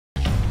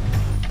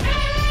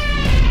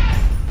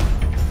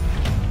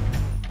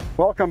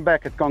Welcome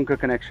back at Conqueror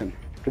Connection.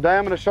 Today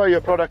I'm going to show you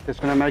a product that's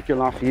going to make your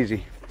life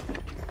easy.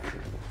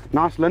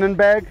 Nice linen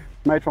bag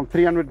made from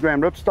 300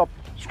 gram ripstop,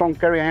 strong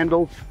carry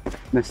handle,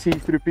 and a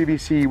see-through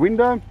PVC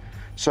window,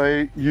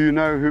 so you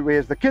know who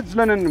wears the kids'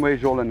 linen and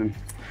where's your linen.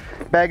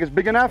 Bag is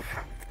big enough,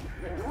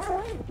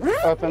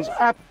 opens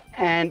up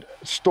and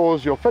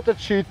stores your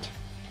fitted sheet,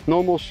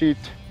 normal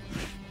sheet,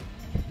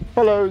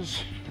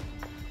 pillows,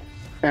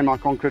 and my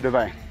Conqueror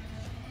duvet.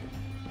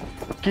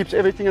 Keeps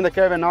everything in the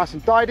caravan nice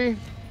and tidy,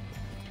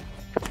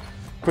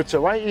 puts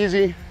away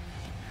easy.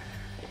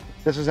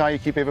 This is how you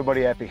keep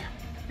everybody happy.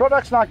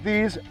 Products like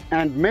these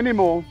and many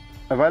more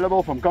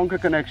available from Conqueror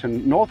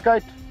Connection,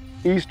 Northgate,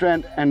 East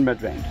Rand and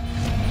Midrand.